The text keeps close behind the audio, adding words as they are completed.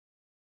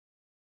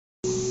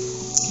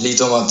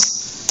lite om att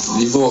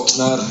vi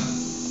vaknar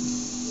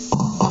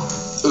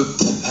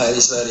upp här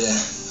i Sverige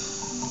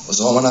och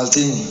så har man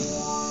allting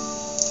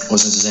och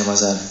sen så säger man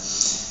så här: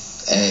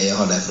 jag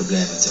har det här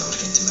problemet, jag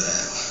orkar inte med det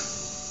här.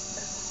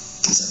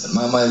 Till exempel,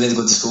 mamma, jag vill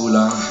inte gå till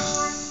skolan.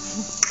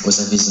 Och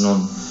sen finns det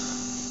någon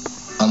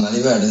annan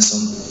i världen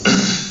som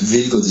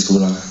vill gå till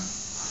skolan.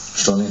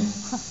 Förstår ni?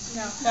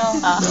 Ja.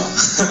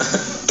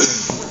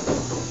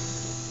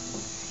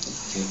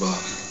 Ska vi bara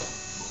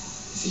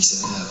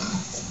fixa det här, va?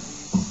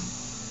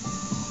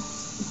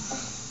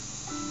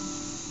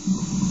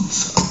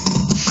 Fan.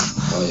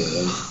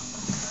 Oj.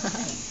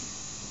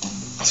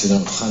 Ska vi ha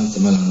något skämt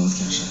emellanåt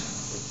kanske?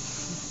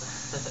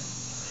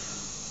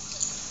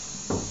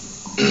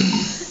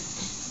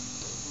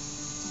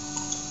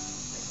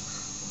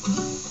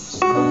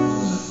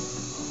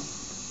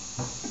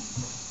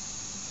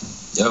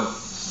 Jo.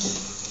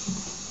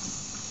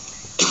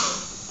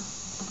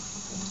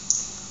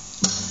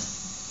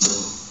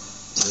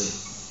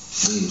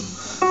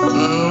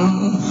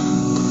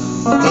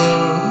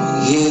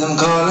 Hear them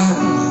calling.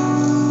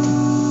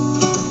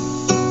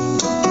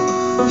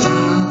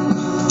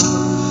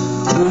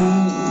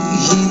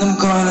 Hear them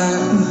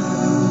calling.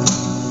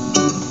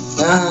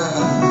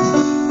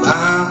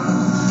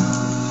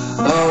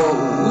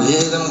 Oh,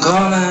 hear them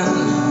calling.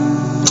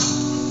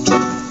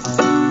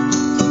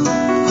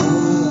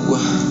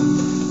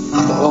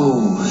 Oh,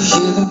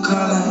 hear them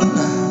calling.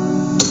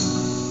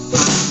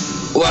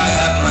 Why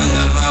have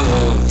my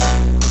world?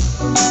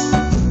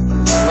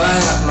 Why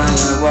have my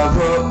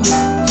world?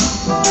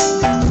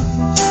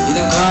 Hear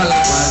them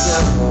calling, why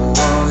get world?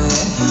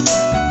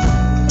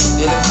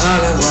 Hear them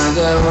calling, why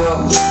get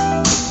world?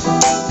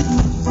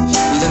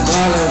 Hear them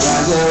calling, why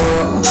get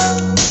world?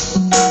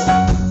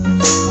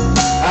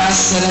 I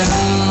said,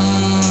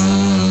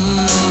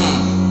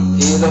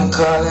 hear them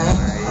calling.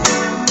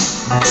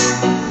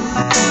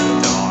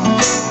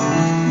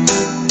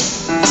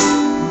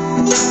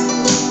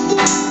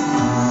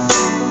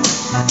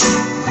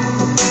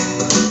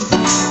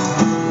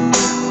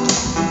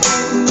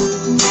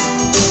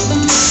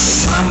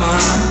 Mama,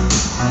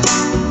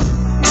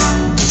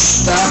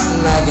 stop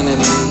nagging at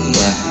me,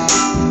 yeah.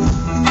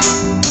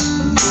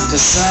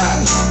 'Cause I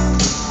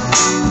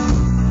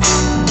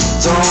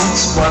don't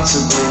want to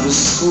go to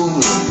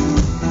school.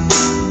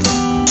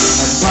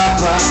 And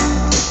Papa,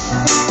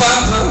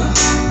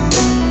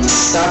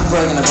 stop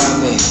bragging about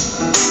me.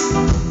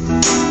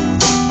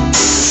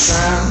 'Cause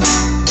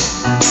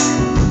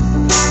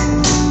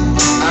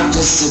I'm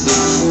just a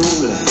big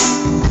fool.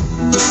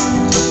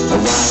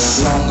 While I'm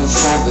longing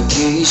for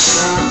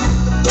vacation,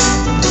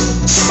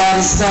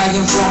 somebody's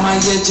dying for my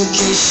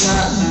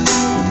education,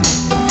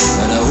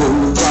 and a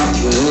whole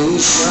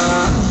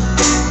population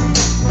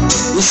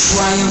is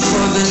crying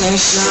for the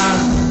nation.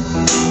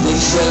 They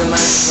feel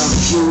my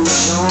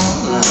confusion.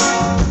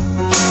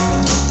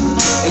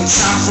 It's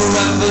time for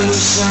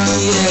revolution,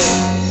 yeah.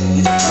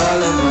 You're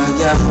calling my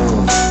devil.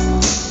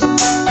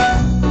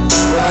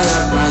 Why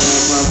up my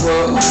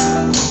world?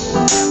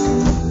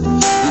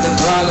 You're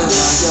calling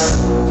my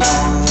devil.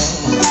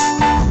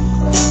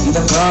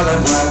 You're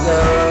calling my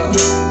girl.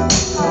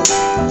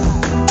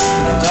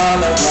 You're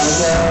calling my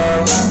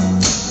girl.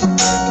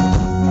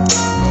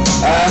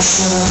 I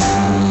said,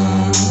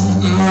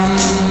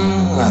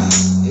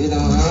 you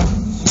don't know.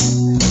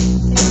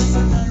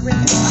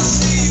 I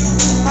see you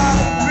in my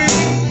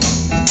dream.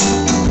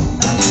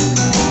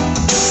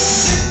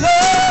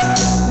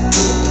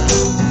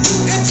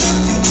 It took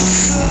you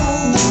so.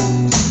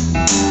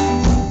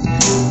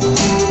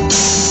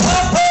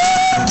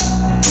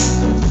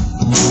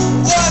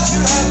 Why'd you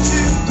have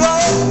to go?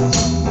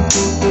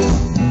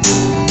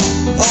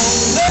 Oh,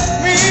 let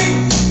me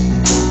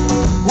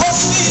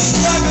wash these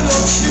ragged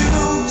old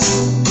shoes.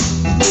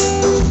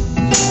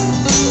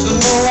 So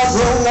now I've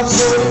rolled up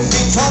 30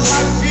 feet on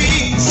my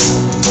feet.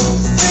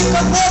 Think I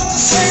want the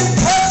same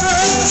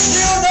pattern, but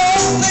still no,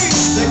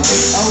 please take me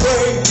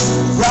away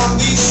from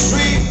these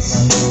streets.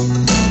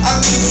 I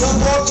need some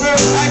water,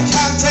 I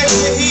can't take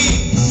the heat.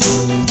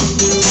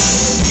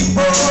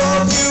 People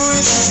you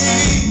is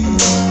cheap.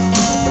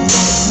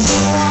 No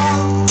one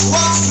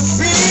wants to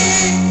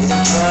feed.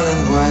 You're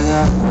calling why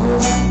I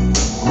walk.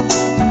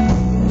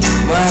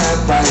 Why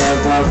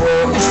I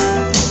walk.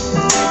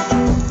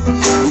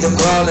 You're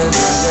calling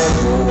why I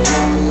walk.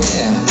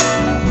 Yeah.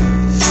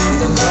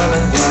 You're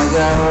calling why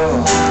I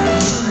walk.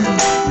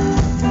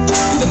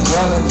 You're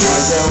calling why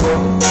I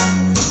walk.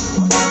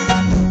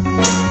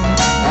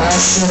 I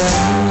said,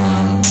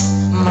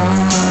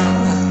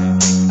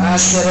 I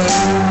said,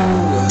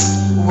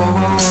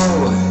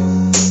 whoa.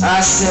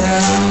 I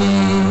said,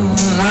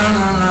 no.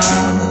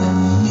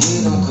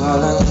 Hear them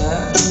calling,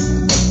 yeah.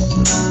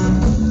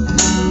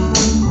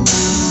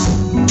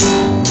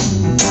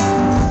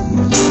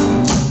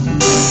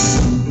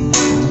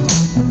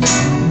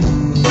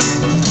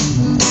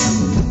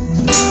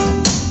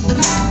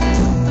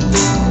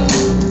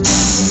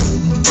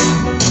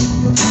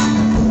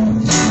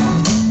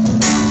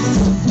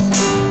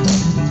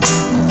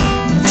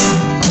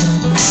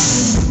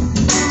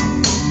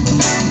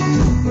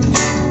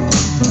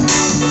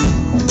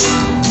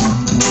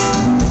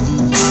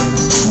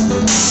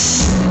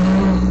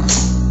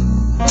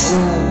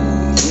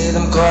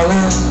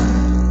 Yeah,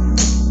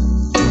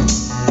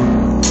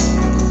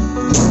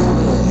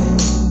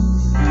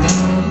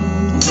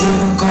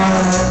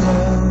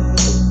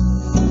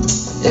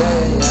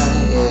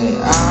 yeah,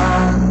 yeah.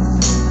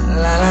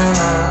 La la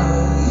la.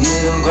 You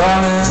don't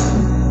call